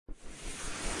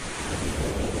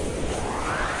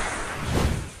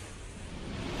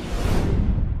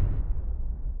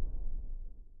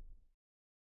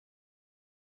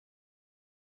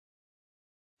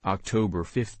October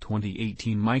 5,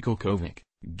 2018. Michael Kovac,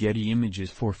 Getty Images.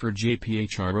 For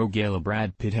JPHRO Gala.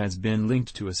 Brad Pitt has been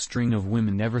linked to a string of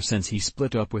women ever since he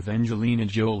split up with Angelina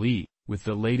Jolie, with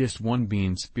the latest one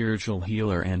being spiritual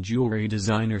healer and jewelry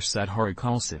designer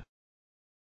Khalsa.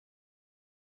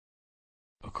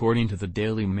 According to the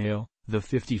Daily Mail, the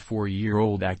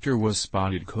 54-year-old actor was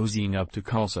spotted cozying up to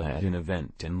Khalsa at an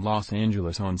event in Los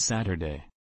Angeles on Saturday.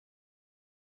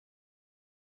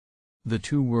 The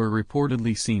two were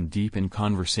reportedly seen deep in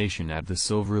conversation at the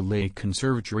Silver Lake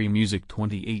Conservatory Music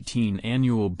 2018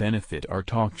 annual benefit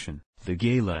art auction. The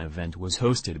gala event was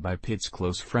hosted by Pitt's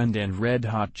close friend and Red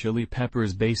Hot Chili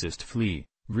Peppers bassist Flea,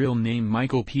 real name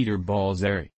Michael Peter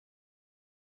Balzeri.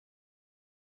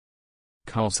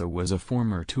 Khalsa was a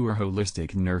former tour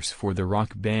holistic nurse for the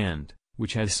rock band,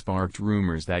 which has sparked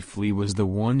rumors that Flea was the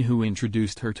one who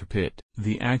introduced her to Pitt.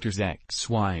 The actor's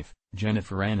ex-wife,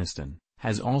 Jennifer Aniston,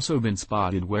 has also been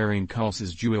spotted wearing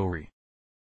Khalsa's jewelry.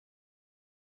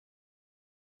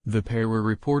 The pair were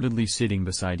reportedly sitting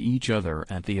beside each other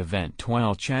at the event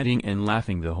while chatting and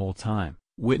laughing the whole time,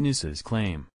 witnesses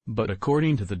claim, but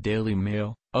according to the Daily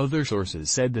Mail, other sources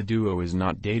said the duo is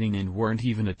not dating and weren't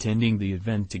even attending the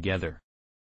event together.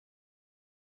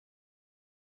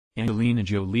 Angelina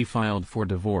Jolie filed for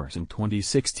divorce in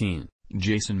 2016.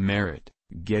 Jason Merritt,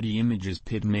 Getty Images.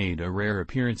 Pitt made a rare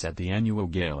appearance at the annual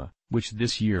gala, which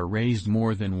this year raised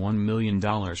more than $1 million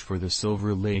for the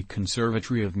Silver Lake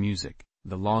Conservatory of Music,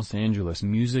 the Los Angeles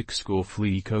music school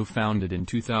Flea co-founded in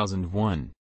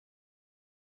 2001.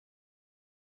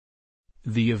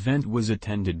 The event was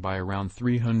attended by around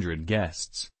 300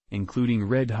 guests, including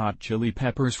Red Hot Chili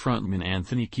Peppers frontman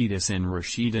Anthony Kiedis and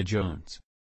Rashida Jones.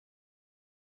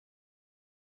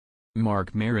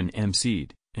 Mark Maron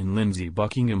emceed, and Lindsey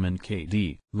Buckingham and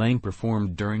K.D. Lang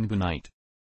performed during the night.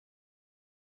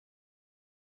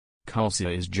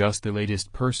 Khalsa is just the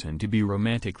latest person to be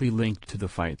romantically linked to the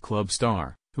Fight Club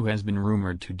star, who has been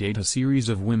rumored to date a series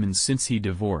of women since he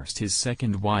divorced his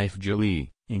second wife Jolie,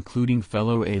 including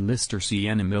fellow A-lister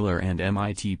Sienna Miller and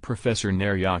MIT professor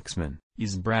Neri Oxman.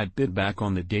 Is Brad Pitt back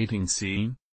on the dating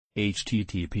scene?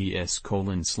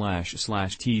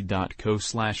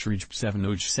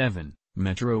 https://t.co/reach707,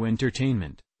 Metro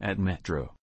Entertainment, at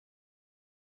Metro.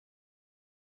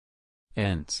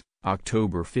 Ends,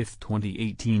 October 5,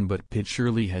 2018. But Pitt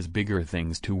surely has bigger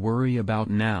things to worry about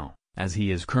now, as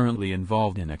he is currently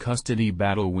involved in a custody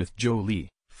battle with Jolie,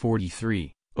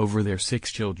 43, over their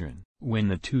 6 children. When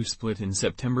the two split in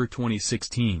September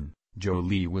 2016,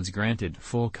 Jolie was granted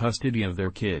full custody of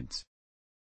their kids.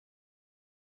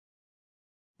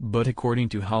 But according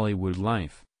to Hollywood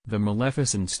Life, the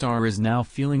Maleficent star is now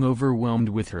feeling overwhelmed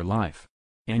with her life.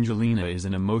 Angelina is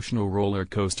an emotional roller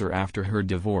coaster after her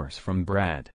divorce from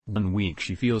Brad. One week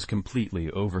she feels completely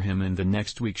over him and the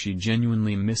next week she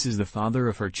genuinely misses the father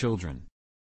of her children.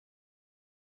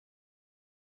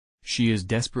 She is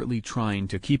desperately trying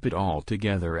to keep it all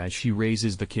together as she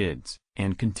raises the kids,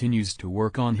 and continues to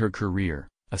work on her career,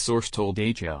 a source told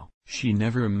HL. She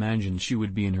never imagined she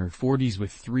would be in her 40s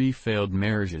with 3 failed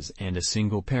marriages and a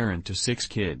single parent to 6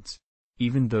 kids.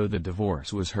 Even though the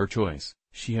divorce was her choice,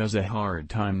 she has a hard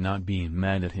time not being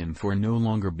mad at him for no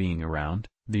longer being around,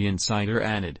 the insider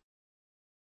added.